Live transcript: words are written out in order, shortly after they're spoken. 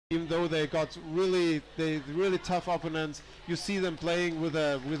even though they got really tough opponents, you see them playing with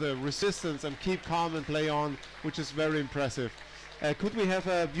a resistance and keep calm and play on, which is very impressive. Could we have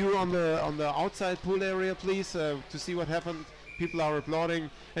a view on the outside pool area, please, to see what happened? People are applauding.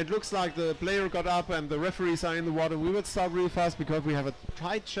 It looks like the player got up and the referees are in the water. We will start really fast because we have a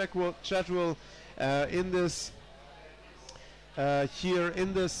tight schedule in this here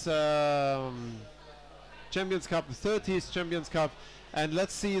in this Champions Cup, the 30th Champions Cup. And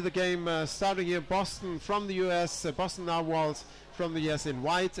let's see the game starting here. Boston from the US, Boston Narwhals from the US in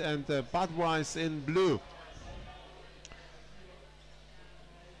white, and Budweis in blue.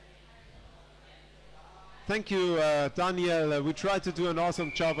 Thank you, Daniel. We tried to do an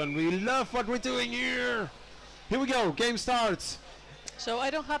awesome job, and we love what we're doing here. Here we go. Game starts. So I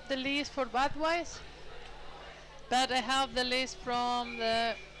don't have the list for Budweis, but I have the list from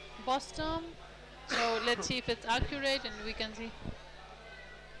the Boston. So let's see if it's accurate, and we can see.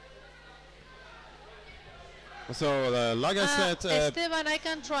 So, like I said, Esteban, I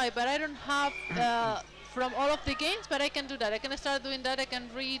can try, but I don't have from all of the games, but I can do that. I can start doing that. I can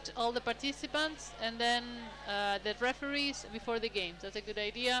read all the participants and then the referees before the games. That's a good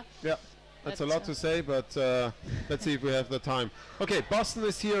idea. Yeah, that's a lot to say, but let's see if we have the time. Okay, Boston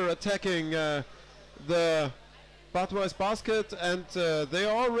is here attacking the Budweis basket, and they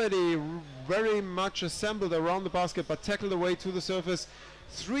are already very much assembled around the basket, but tackled away to the surface.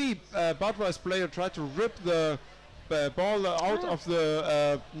 Three Budweis players tried to rip the ball out of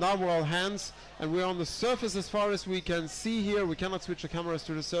the Narwhal hands, and we're on the surface as far as we can see here. We cannot switch the cameras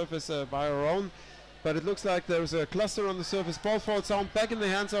to the surface by our own, but it looks like there's a cluster on the surface. Ball falls down back in the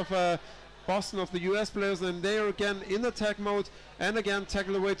hands of Boston, of the US players, and they are again in attack mode and again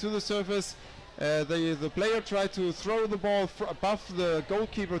tackle away to the surface. The player tried to throw the ball above the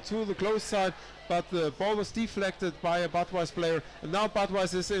goalkeeper to the close side, but the ball was deflected by a Budweis player, and now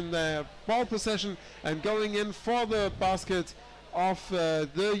Budweis is in ball possession and going in for the basket of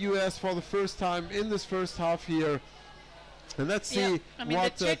the US for the first time in this first half here. And let's see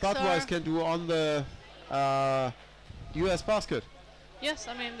what Budweis can do on the US basket. Yes,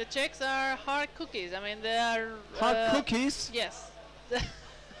 I mean the Czechs are hard cookies. I mean they are hard cookies. Yes.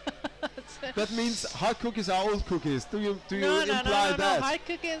 That means hard cookies are old cookies. Do you imply that? No, hard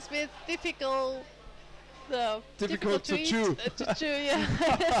cookies with difficult to chew. To chew, yeah.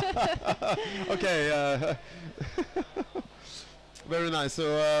 Okay. Very nice.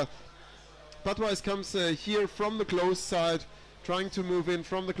 So Budweis comes here from the close side, trying to move in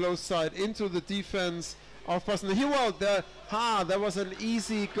from the close side into the defense of Boston. Here, well, there was an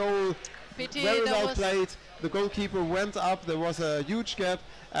easy goal. Pity, very well played. The goalkeeper went up. There was a huge gap,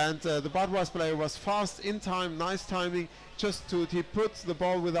 and the Budweis player was fast in time. Nice timing. He put the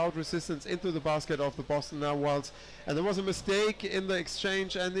ball without resistance into the basket of the Boston Narwhals, and there was a mistake in the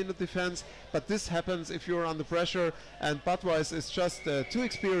exchange and in the defense. But this happens if you're under pressure, and Budweis is just too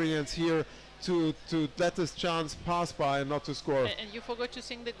experienced here to let this chance pass by and not to score. And you forgot to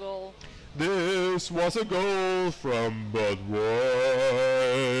sing the goal. This was a goal from Budweis.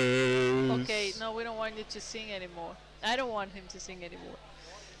 Okay, no, we don't want you to sing anymore. I don't want him to sing anymore.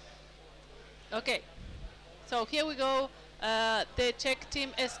 Okay, so here we go. The Czech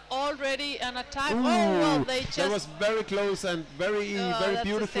team is already on attack. Ooh, oh, well, they just... That was very close and very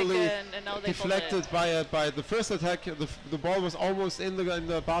beautifully deflected by the first attack. The ball was almost in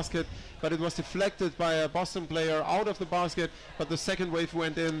the basket, but it was deflected by a Boston player out of the basket, but the second wave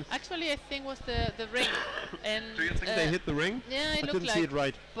went in. Actually, I think it was the ring. And do you think they hit the ring? Yeah, I didn't see it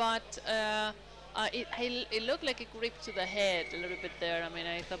right. But it looked like a grip to the head a little bit there. I mean,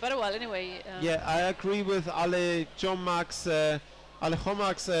 I thought, but well, anyway. Yeah, I agree with Ale Jomax. The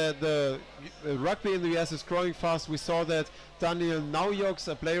rugby in the US is growing fast. We saw that Daniel Naujoks,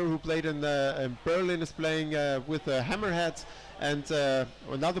 a player who played in Berlin, is playing with the Hammerheads, and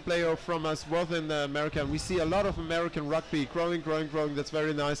another player from us was in America. And we see a lot of American rugby growing. That's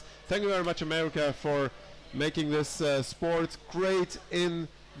very nice. Thank you very much, America, for making this sport great in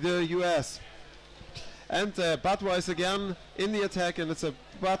the US. And Budweis again in the attack, and it's a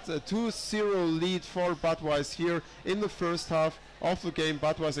 2-0 lead for Budweis here in the first half of the game.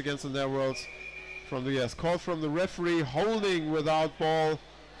 Budweis against the Narwhals from the US. Call from the referee, holding without ball,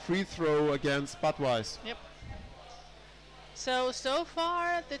 free throw against Budweis. Yep. So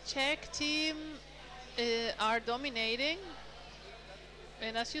far the Czech team are dominating,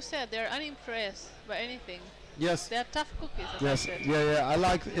 and as you said, they're unimpressed by anything. Yes. They're tough cookies. Yes. Yeah. I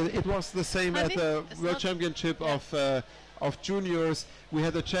like it. It was the same at the World Championship of juniors. We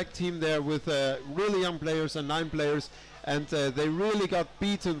had a Czech team there with really young players and 9 players, and they really got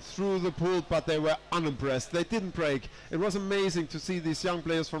beaten through the pool, but they were unimpressed. They didn't break. It was amazing to see these young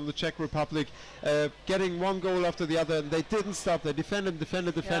players from the Czech Republic getting one goal after the other, and they didn't stop. They defended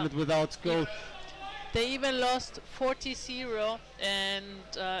without goal. They even lost 40-0, and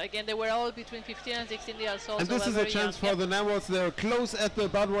again, they were all between 15 and 16 years old. And this is a chance for the Narwhals. They're close at the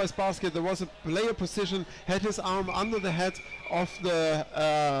Budweiser basket. There was a player position, had his arm under the head of the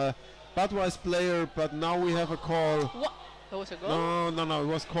Budweiser player, but now we have a call. What? There was a goal? No, it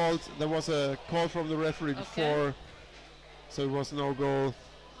was called. There was a call from the referee before, so it was no goal.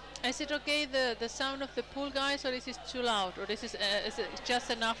 Is it okay, the sound of the pool, guys, or is it too loud? Or is it just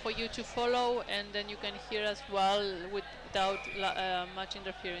enough for you to follow and then you can hear as well without much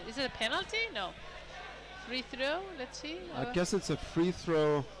interference? Is it a penalty? No. Free throw? Let's see. I guess it's a free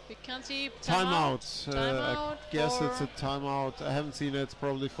throw. We can't see. Timeout. Timeout. I guess it's a timeout. I haven't seen it. It's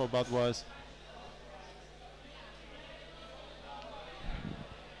probably for Budweiser.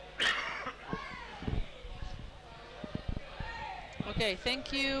 Okay,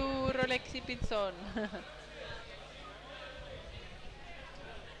 thank you, Rolexi Pinzon.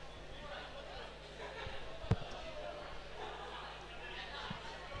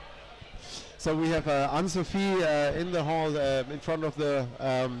 So we have Anne-Sophie in the hall in front of the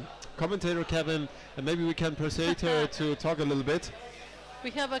commentator cabin, and maybe we can persuade her to talk a little bit.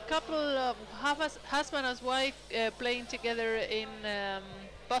 We have a couple of husband and wife playing together in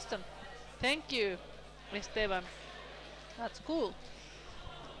Boston. Thank you, Esteban. That's cool.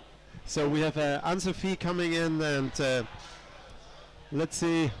 So we have Anne-Sophie coming in, and let's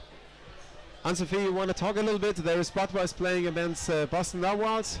see. Anne-Sophie, you want to talk a little bit? There is Budweiser playing against Boston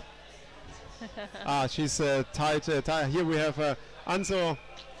Narwhals. She's tied. Here we have Anso.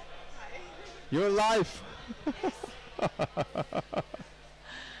 You're live.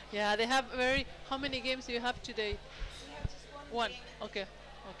 Yeah, they have how many games do you have today? One. Okay.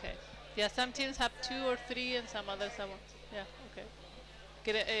 Okay. Yeah, some teams have 2 or 3 and some others have 1. Yeah,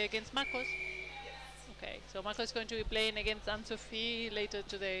 okay. Against Marcos? Okay, so Marcos is going to be playing against Anne-Sophie later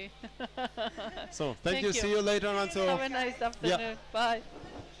today. So, thank you. See you later, Anso. Have a nice afternoon. Yeah. Bye.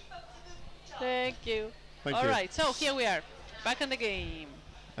 Thank you. All right, so here we are, back in the game.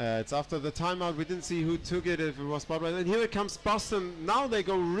 It's after the timeout. We didn't see who took it, if it was Budweiser. And here it comes Boston. Now they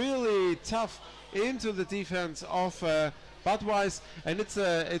go really tough into the defense of Budweiser, and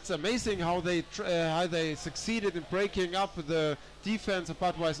it's amazing how they succeeded in breaking up the defense of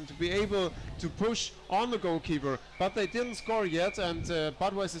Budweiser and to be able to push on the goalkeeper. But they didn't score yet, and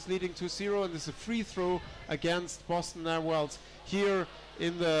Budweiser is leading 2-0, and there's a free throw against Boston Narwhals here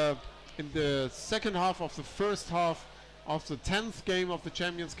in the second half of the first half of the 10th game of the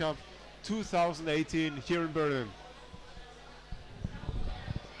Champions Cup 2018 here in Berlin.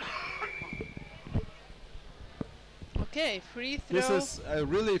 Okay, free throw. This is a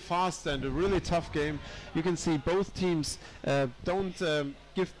really fast and a really tough game. You can see both teams don't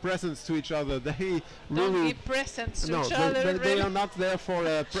give presents to each other. They don't really give presents to each other. They are not there for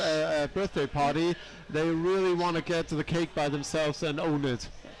a birthday party. They really want to get to the cake by themselves and own it.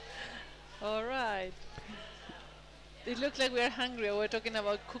 All right. It looks like we're hungry. We're talking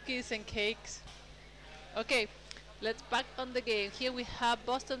about cookies and cakes. Okay, let's back on the game. Here we have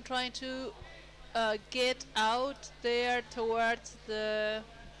Boston trying to get out there towards the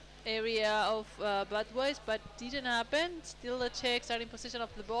area of Budweiser, but didn't happen. Still the Czechs are in possession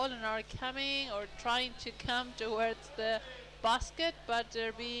of the ball and are coming or trying to come towards the basket, but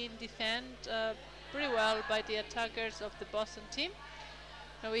they're being defended pretty well by the attackers of the Boston team.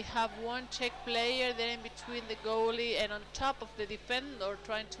 Now we have one Czech player there in between the goalie and on top of the defender, or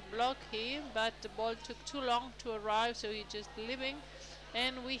trying to block him, but the ball took too long to arrive, so he's just leaving.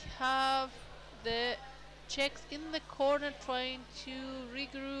 And we have the Czechs in the corner trying to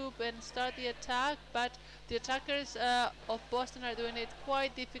regroup and start the attack, but the attackers of Boston are doing it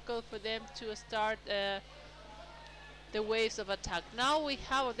quite difficult for them to start the waves of attack. Now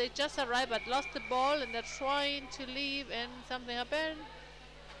they just arrived but lost the ball and they're trying to leave, and something happened.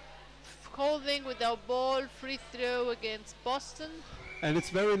 Holding without ball, free throw against Boston. And it's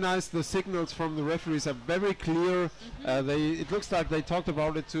very nice. The signals from the referees are very clear. It looks like they talked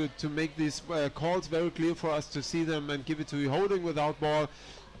about it to make these calls very clear for us to see them and give it to you holding without ball.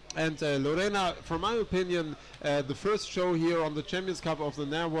 And Lorena, from my opinion, the first show here on the Champions Cup of the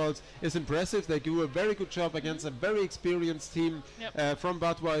Narwhals is impressive. They do a very good job against a very experienced team from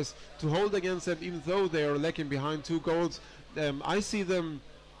Budweiser to hold against them, even though they are lacking behind 2 goals. I see them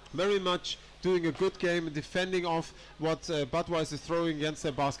very much doing a good game and defending off what Budweiser is throwing against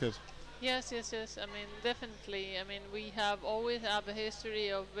their basket. Yes. I mean, definitely. I mean, we always have a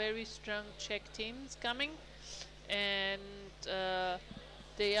history of very strong Czech teams coming, and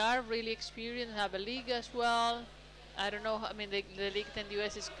they are really experienced, have a league as well. I don't know, I mean the league in the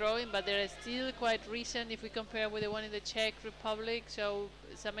US is growing, but they're still quite recent if we compare with the one in the Czech Republic, so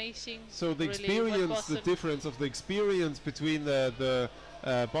it's amazing. So the really experience, the difference of the experience between the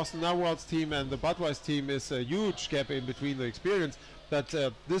Boston Narwhals team and the Budweiser team is a huge gap in between the experience, but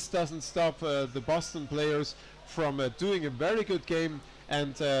this doesn't stop the Boston players from doing a very good game,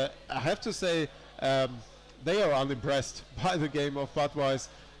 and I have to say they are unimpressed by the game of Budweiser.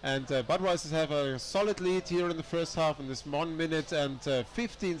 And Budweiser have a solid lead here in the first half, and there's 1 minute and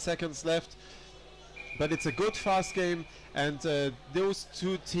 15 seconds left. But it's a good, fast game, and those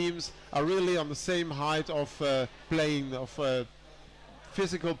two teams are really on the same height of playing, of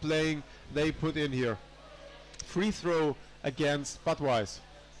physical playing they put in here. Free throw against Budweiser.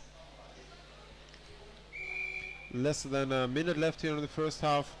 Less than a minute left here in the first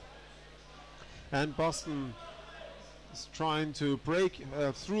half, and Boston is trying to break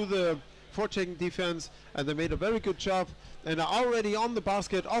through the forechecking defense, and they made a very good job and are already on the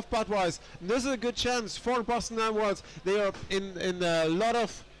basket of Budweiser. And this is a good chance for Boston Narwhals. They are in a lot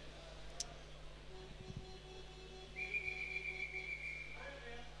of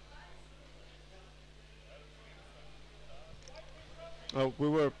we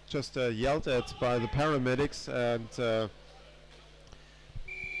were just yelled at by the paramedics, and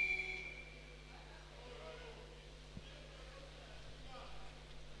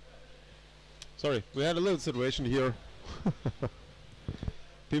sorry, we had a little situation here.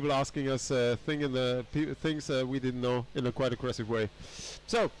 People asking us things we didn't know in a quite aggressive way.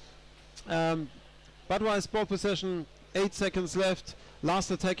 So, Budweiser ball possession, 8 seconds left.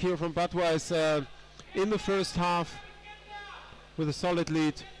 Last attack here from Budweiser in the first half with a solid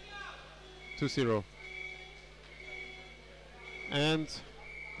lead, 2-0. And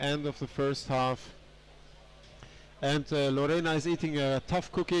end of the first half. And Lorena is eating a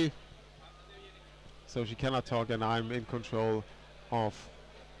tough cookie, so she cannot talk, and I'm in control of.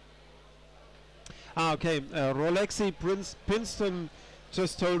 Okay, Rolexi Princeton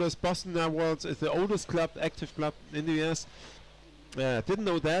just told us Boston Narwhals is the oldest club, active club in the US. Didn't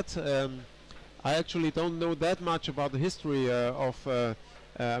know that. I actually don't know that much about the history of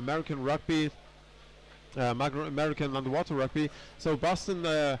American rugby, American underwater rugby. So Boston,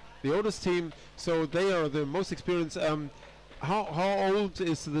 the oldest team, so they are the most experienced. How old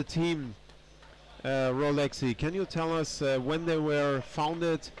is the team? Rolexi, can you tell us when they were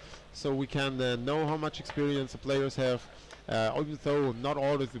founded, so we can know how much experience the players have, even though not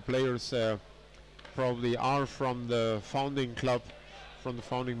all of the players probably are from the founding club, from the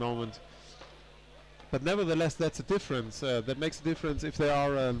founding moment. But nevertheless, that's a difference. That makes a difference if they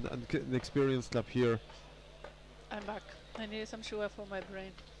are an experienced club here. I'm back. I need some sugar for my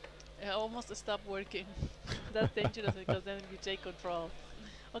brain. I almost stopped working. That's dangerous because then you take control.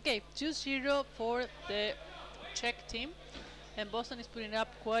 Okay, 2-0 for the Czech team, and Boston is putting up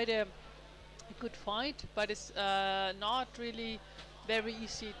quite a good fight, but it's not really very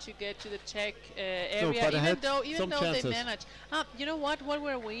easy to get to the Czech area, even though they manage. You know what? While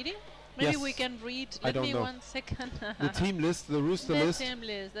we're waiting, maybe we can read. Let me 1 second. The team list, the rooster list. The team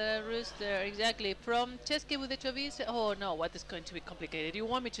list, the rooster, exactly. From České Budějovice. Oh no, what is going to be complicated? You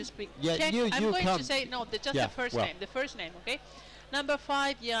want me to speak Czech? I'm going to say no. Just the first name. The first name, okay? Number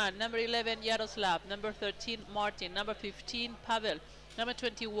 5, Jan. Number 11, Yaroslav. Number 13, Martin. Number 15, Pavel. Number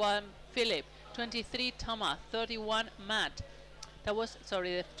 21, Philip. 23, Thomas. 31, Matt. That was,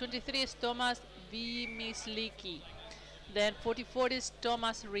 sorry, the 23 is Thomas Vimisliki. Then 44 is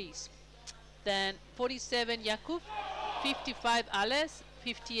Thomas Rees. Then 47, Jakub. 55, Ales.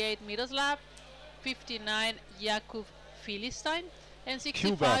 58, Miroslav. 59, Jakub Philistine. And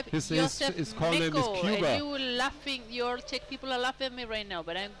 65, Josef his call name is Cuba. And you laughing, your Czech people are laughing at me right now,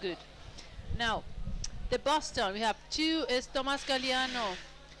 but I'm good. Now, the Boston, we have 2 is Tomas Galeano,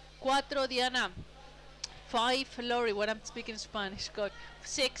 4 Diana, 5 Lori, when I'm speaking Spanish, God,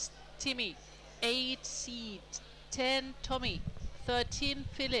 6 Timmy, 8 Seed, 10 Tommy, 13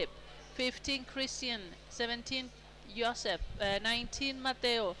 Philip, 15 Christian, 17 Joseph, 19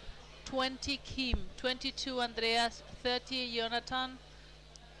 Mateo, 20 Kim, 22 Andreas, 30 Jonathan,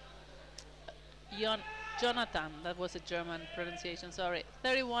 Jonathan, that was a German pronunciation, sorry,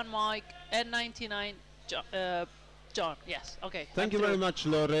 31 Mike, and 99 John, yes, okay. Thank you very much,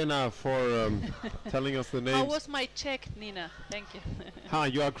 Lorena, for telling us the names. How was my Czech, Nina? Thank you.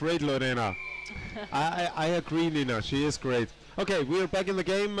 You are great, Lorena. I agree, Nina, she is great. Okay, we are back in the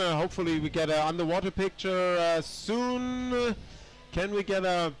game. Hopefully we get an underwater picture soon. Can we get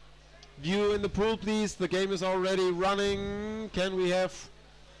a view in the pool, please? The game is already running. Can we have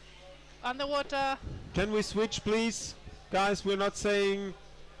underwater. Can we switch, please? Guys, we're not saying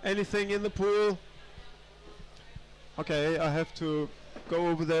anything in the pool. Okay, I have to go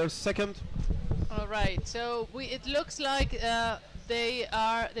over there a second. All right, so it looks like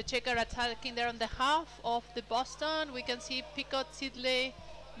the Czech are attacking there on the half of the Boston. We can see Picot, Sidley,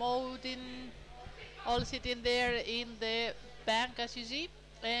 Modin, all sitting there in the bank as you see.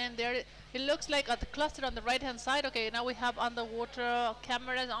 And there it looks like at the cluster on the right hand side. Okay, now we have underwater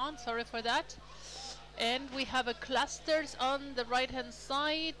cameras on, sorry for that. And we have a clusters on the right hand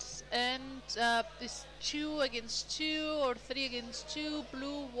side, and this 2 against 2 or 3 against 2,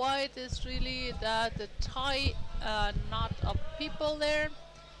 blue, white is really the tie knot of people there.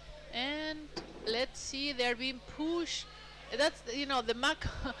 And let's see, they're being pushed. That's, you know, the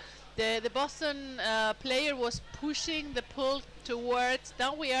the Boston player was pushing the pull towards.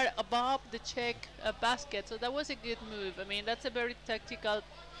 Now we are above the Czech basket, so that was a good move. I mean, that's a very tactical.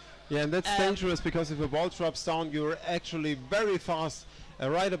 Yeah, and that's dangerous, because if a ball drops down, you're actually very fast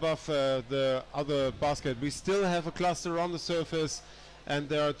right above the other basket. We still have a cluster on the surface, and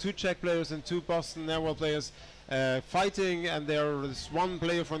there are 2 Czech players and 2 Boston Narwhal players fighting, and there is 1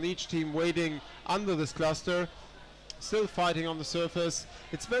 player from each team waiting under this cluster, still fighting on the surface.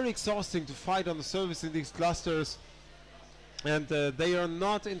 It's very exhausting to fight on the surface in these clusters, and they are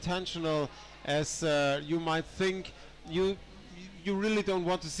not intentional, as you might think. You really don't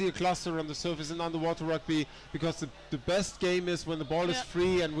want to see a cluster on the surface in underwater rugby, because the best game is when the ball is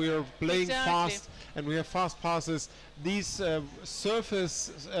free and we are playing fast and we have fast passes. These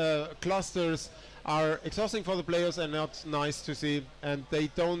surface clusters are exhausting for the players and not nice to see, and they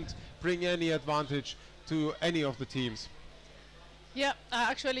don't bring any advantage to any of the teams. Yeah,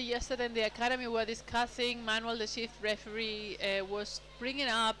 actually yesterday in the academy we were discussing, Manuel, the chief referee, was bringing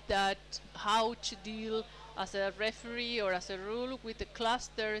up that how to deal as a referee or as a rule with the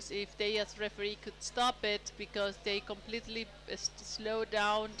clusters, if they as referee could stop it, because they completely slow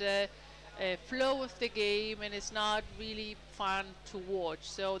down the flow of the game, and it's not really fun to watch.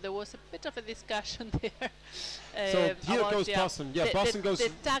 So there was a bit of a discussion there. So here goes Boston. Yeah, Boston goes. The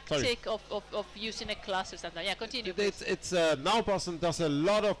tactic of using a cluster sometimes. Yeah, continue. It's now Boston does a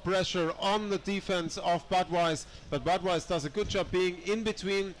lot of pressure on the defense of Budweis, but Budweis does a good job being in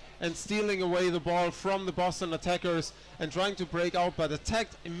between and stealing away the ball from the Boston attackers and trying to break out, but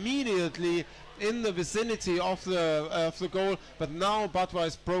attacked immediately in the vicinity of the goal. But now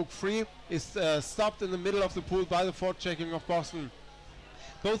Budweis broke free, is stopped in the middle of the pool by the forechecking of Boston.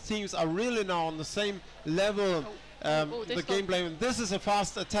 Both teams are really now on the same level, the gameplay. And this is a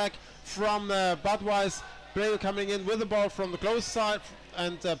fast attack from Budweis, player coming in with the ball from the close side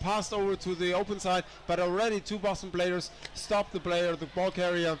and passed over to the open side, but already 2 Boston players stopped the player, the ball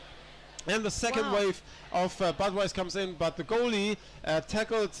carrier. And the second wave of Budweis comes in, but the goalie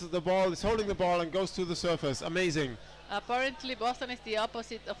tackled the ball, is holding the ball and goes to the surface. Amazing. Apparently Boston is the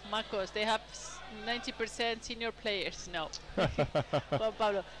opposite of Marcos. They have 90% senior players now. Well,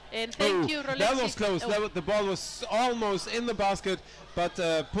 Pablo. And thank you, Rolex. That was close. The ball was almost in the basket, but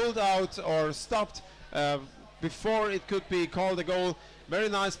pulled out or stopped before it could be called a goal. Very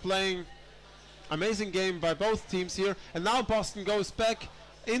nice playing. Amazing game by both teams here. And now Boston goes back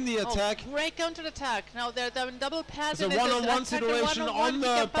in the attack. Great counter attack. Now they're doing double pass. It's a one-on-one situation on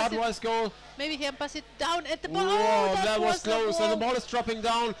the Budweis goal. Maybe he can pass it down at the ball. Whoa, that was close. And the ball is dropping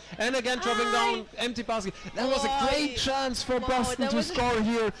down. And again dropping down. Empty basket. That was a great chance for Boston to score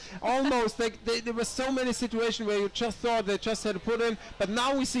here. Almost. There were so many situations where you just thought they just had to put in. But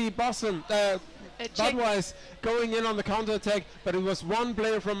now we see Boston, Budweis going in on the counter-attack, but it was 1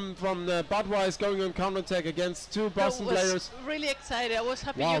 player from the Budweis going on counter-attack against 2 Boston players. Really excited. I was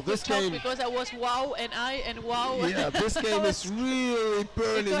happy you could talk, because I was wow and wow. Yeah, this game is really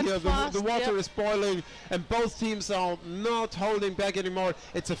burning here. The water is boiling, and both teams are not holding back anymore.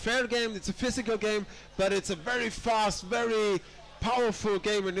 It's a fair game, it's a physical game, but it's a very fast, very powerful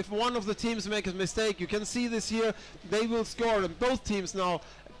game, and if one of the teams makes a mistake, you can see this here, they will score, and both teams now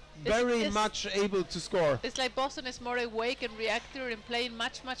very much able to score. It's like Boston is more awake and reactive and playing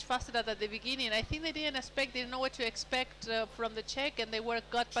much faster than at the beginning. I think they didn't know what to expect from the Czech, and they were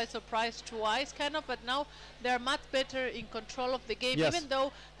caught by surprise twice kind of, but now they're much better in control of the game. Yes. Even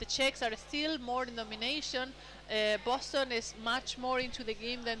though the Czechs are still more in domination, Boston is much more into the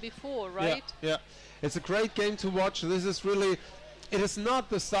game than before, right? Yeah, it's a great game to watch. This is really, it is not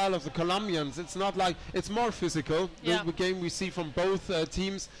the style of the Colombians. It's not like, it's more physical. The game we see from both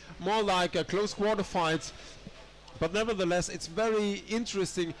teams, more like a close quarter fights. But nevertheless, it's very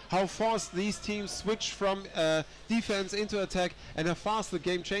interesting how fast these teams switch from defense into attack and how fast the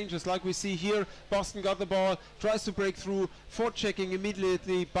game changes. Like we see here, Boston got the ball, tries to break through, forechecking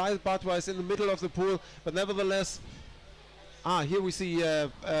immediately by Budweis in the middle of the pool. But nevertheless, here we see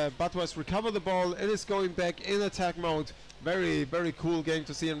Budweis recover the ball. It is going back in attack mode. Very, very cool game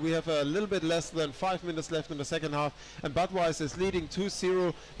to see, and we have a little bit less than 5 minutes left in the second half, and Budweis is leading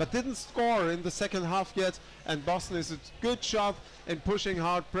 2-0, but didn't score in the second half yet, and Boston is a good job in pushing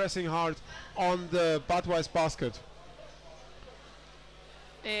hard, pressing hard on the Budweis basket.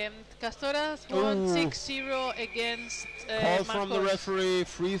 Castoras won 6-0 against Call from the referee,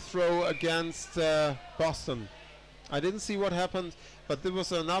 free throw against Boston. I didn't see what happened, but there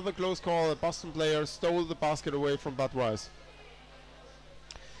was another close call. A Boston player stole the basket away from Budweis.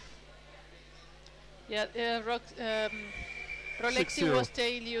 Yeah, Rolexi was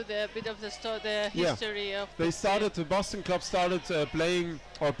telling you the bit of the history of. They started. The Boston club started playing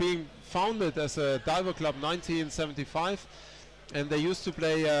or being founded as a diver club 1975, and they used to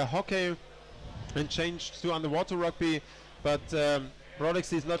play hockey and changed to underwater rugby. But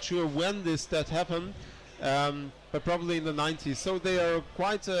Rolexi is not sure when that happened. But probably in the 90s. So they are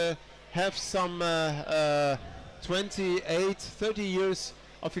quite have some 28, 30 years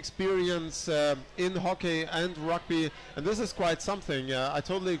of experience in hockey and rugby, and this is quite something. I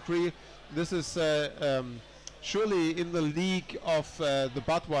totally agree. This is surely in the league of the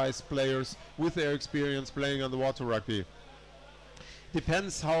Budweis players with their experience playing underwater rugby.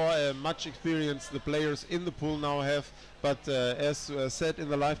 Depends how much experience the players in the pool now have, but as said in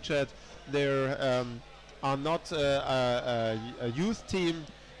the live chat, they're are not a youth team,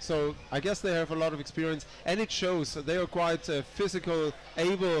 so I guess they have a lot of experience, and it shows. They are quite physical,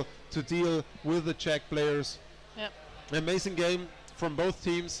 able to deal with the Czech players. Yep. Amazing game from both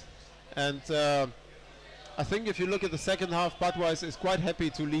teams, and I think if you look at the second half, Budweis is quite happy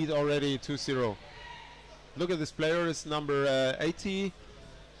to lead already 2-0. Look at this player, it's number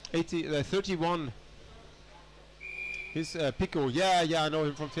 31. He's Pico. Yeah, I know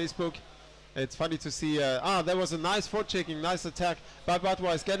him from Facebook. It's funny to see. There was a nice forechecking, nice attack by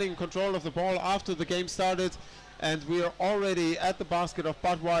Budweis, getting control of the ball after the game started, and we are already at the basket of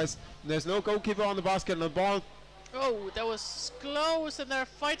Budweis. There's no goalkeeper on the basket and the ball. Oh, that was close, and they're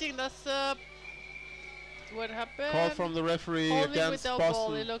fighting. That's what happened. Call from the referee against Boston.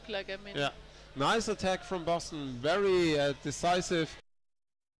 Ball, it looked like. I mean. Yeah, nice attack from Boston. Very decisive.